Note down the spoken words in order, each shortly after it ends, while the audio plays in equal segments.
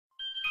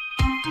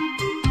The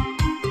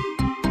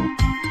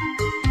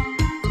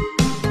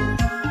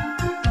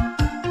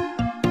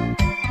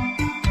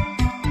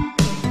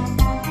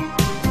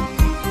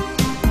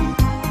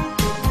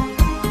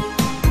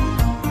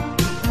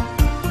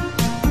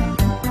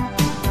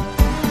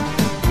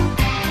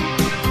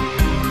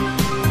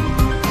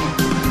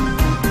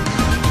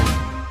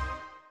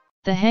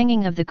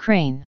hanging of the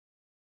crane.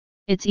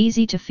 It's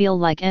easy to feel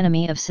like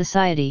enemy of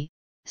society,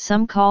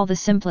 some call the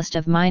simplest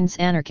of minds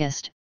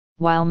anarchist,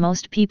 while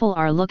most people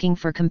are looking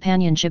for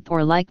companionship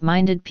or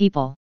like-minded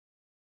people.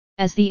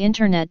 As the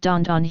internet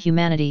dawned on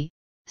humanity,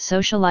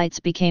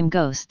 socialites became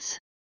ghosts.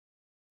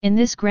 In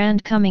this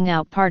grand coming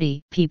out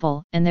party,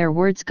 people and their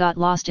words got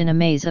lost in a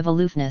maze of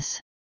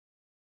aloofness.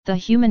 The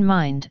human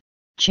mind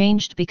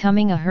changed,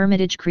 becoming a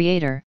hermitage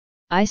creator,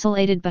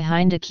 isolated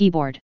behind a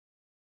keyboard.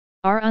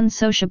 Our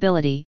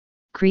unsociability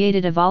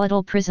created a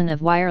volatile prison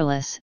of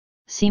wireless,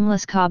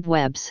 seamless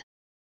cobwebs.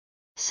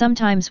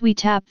 Sometimes we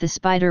tap the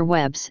spider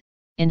webs,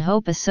 in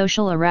hope a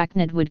social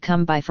arachnid would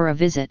come by for a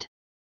visit.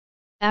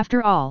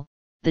 After all,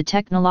 the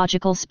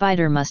technological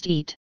spider must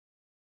eat.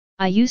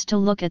 I used to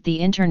look at the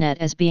internet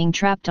as being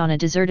trapped on a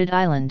deserted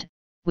island,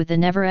 with a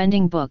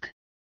never-ending book.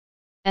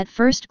 At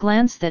first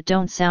glance that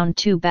don't sound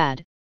too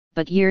bad,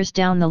 but years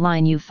down the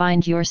line you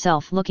find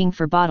yourself looking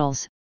for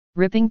bottles,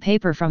 ripping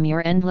paper from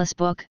your endless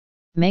book,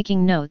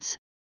 making notes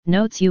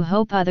you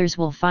hope others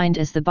will find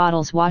as the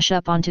bottles wash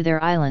up onto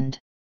their island.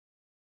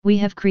 We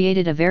have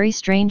created a very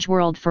strange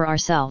world for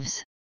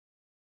ourselves.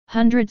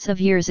 Hundreds of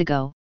years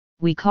ago,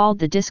 we called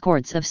the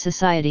discords of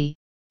society,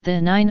 the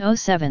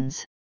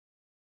 907s.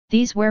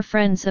 These were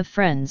friends of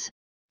friends,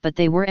 but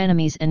they were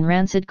enemies and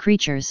rancid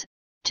creatures,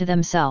 to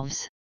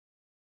themselves.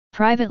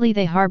 Privately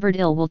they harbored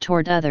ill will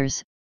toward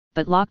others,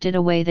 but locked it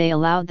away they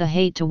allowed the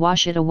hate to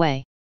wash it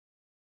away.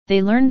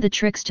 They learned the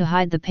tricks to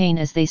hide the pain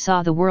as they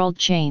saw the world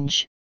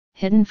change.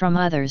 Hidden from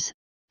others,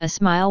 a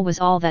smile was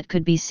all that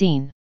could be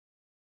seen.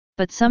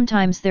 But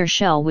sometimes their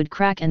shell would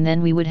crack and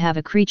then we would have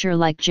a creature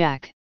like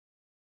Jack.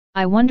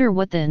 I wonder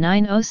what the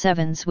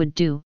 907s would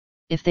do,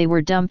 if they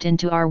were dumped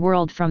into our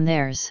world from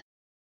theirs.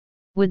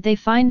 Would they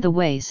find the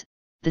ways,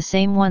 the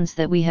same ones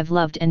that we have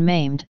loved and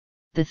maimed,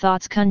 the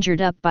thoughts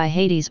conjured up by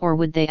Hades, or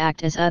would they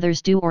act as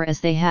others do or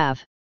as they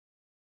have?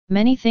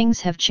 Many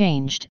things have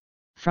changed,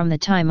 from the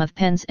time of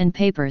pens and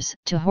papers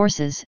to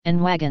horses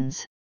and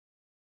wagons.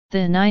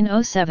 The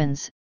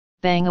 907s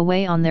bang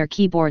away on their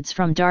keyboards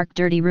from dark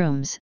dirty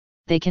rooms.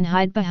 They can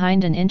hide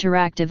behind an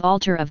interactive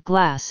altar of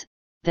glass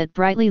that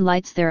brightly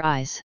lights their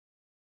eyes.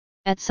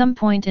 At some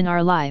point in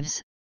our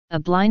lives, a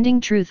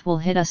blinding truth will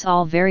hit us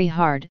all very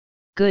hard.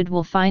 Good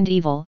will find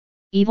evil,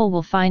 evil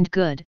will find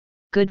good,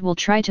 good will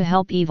try to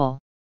help evil.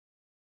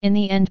 In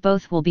the end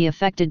both will be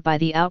affected by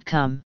the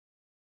outcome.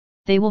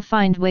 They will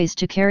find ways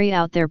to carry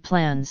out their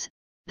plans.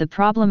 The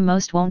problem,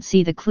 most won't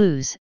see the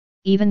clues.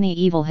 Even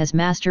the evil has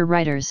master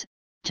writers.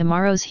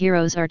 Tomorrow's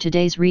heroes are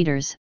today's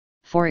readers.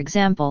 For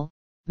example,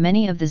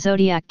 many of the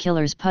Zodiac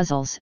Killer's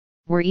puzzles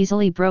were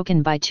easily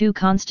broken by two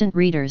constant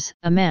readers,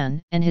 a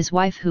man and his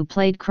wife who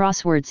played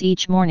crosswords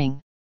each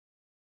morning.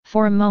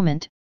 For a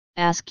moment,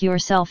 ask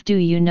yourself, do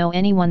you know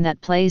anyone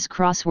that plays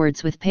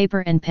crosswords with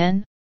paper and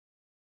pen?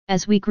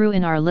 As we grew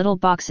in our little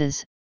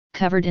boxes,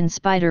 covered in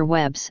spider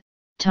webs,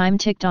 time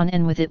ticked on,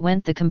 and with it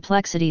went the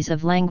complexities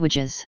of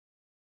languages.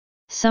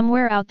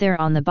 Somewhere out there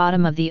on the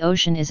bottom of the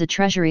ocean is a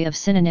treasury of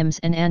synonyms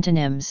and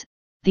antonyms.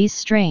 These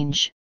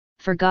strange,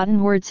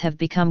 forgotten words have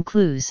become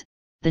clues,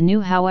 the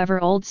new however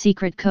old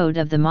secret code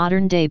of the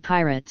modern-day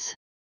pirates.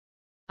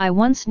 I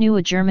once knew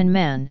a German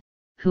man,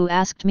 who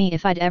asked me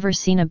if I'd ever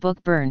seen a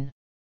book burn.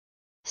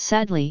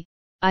 Sadly,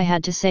 I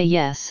had to say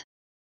yes.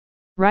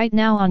 Right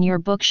now on your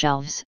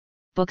bookshelves,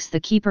 books, the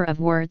keeper of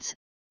words,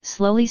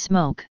 slowly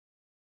smoke.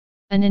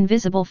 An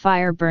invisible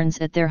fire burns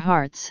at their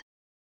hearts.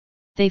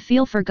 They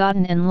feel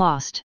forgotten and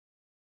lost.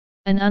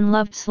 An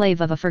unloved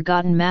slave of a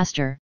forgotten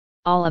master.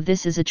 All of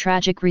this is a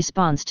tragic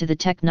response to the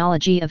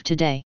technology of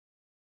today.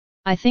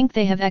 I think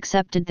they have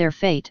accepted their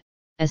fate,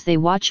 as they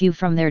watch you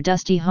from their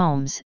dusty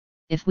homes.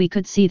 If we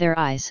could see their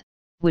eyes,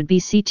 would we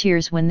see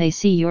tears when they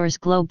see yours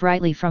glow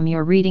brightly from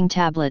your reading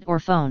tablet or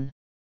phone?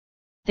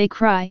 They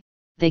cry,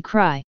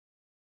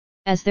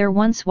 as their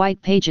once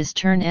white pages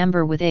turn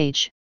amber with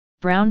age,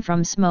 brown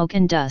from smoke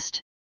and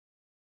dust.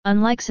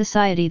 Unlike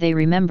society, they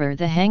remember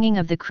the hanging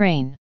of the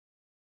crane.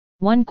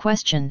 One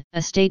question,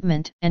 a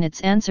statement, and its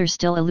answer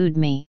still elude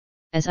me,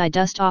 as I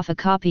dust off a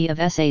copy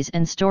of Essays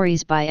and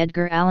Stories by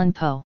Edgar Allan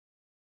Poe.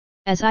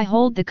 As I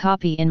hold the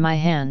copy in my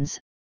hands,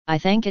 I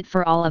thank it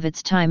for all of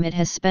its time it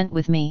has spent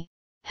with me,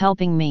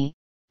 helping me,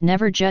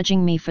 never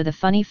judging me for the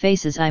funny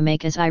faces I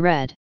make as I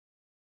read.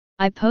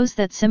 I pose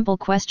that simple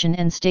question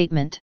and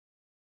statement.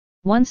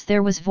 Once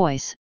there was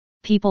voice,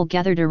 people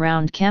gathered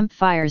around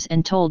campfires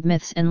and told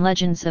myths and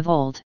legends of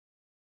old.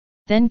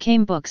 Then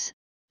came books,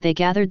 they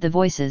gathered the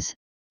voices,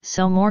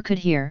 so more could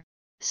hear,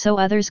 so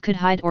others could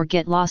hide or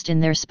get lost in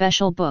their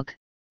special book.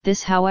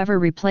 This however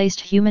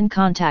replaced human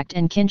contact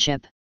and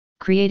kinship,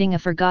 creating a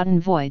forgotten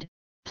void.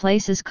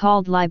 Places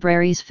called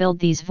libraries filled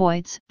these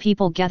voids.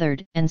 People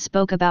gathered and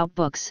spoke about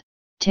books,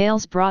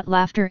 Tales brought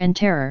laughter and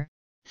terror,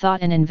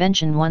 thought and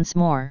invention once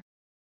more.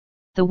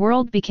 The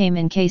world became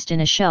encased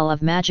in a shell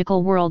of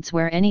magical worlds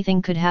where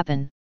anything could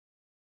happen.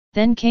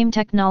 Then came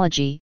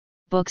technology,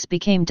 books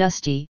became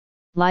dusty,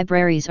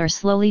 libraries are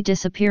slowly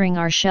disappearing,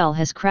 our shell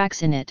has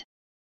cracks in it.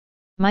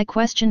 My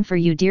question for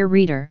you, dear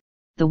reader,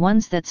 the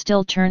ones that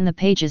still turn the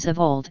pages of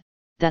old,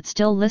 that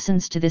still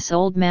listens to this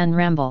old man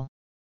ramble.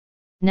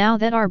 Now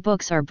that our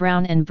books are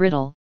brown and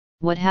brittle,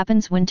 what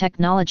happens when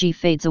technology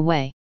fades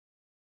away?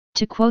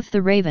 To quote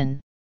the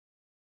Raven,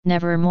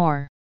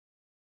 nevermore.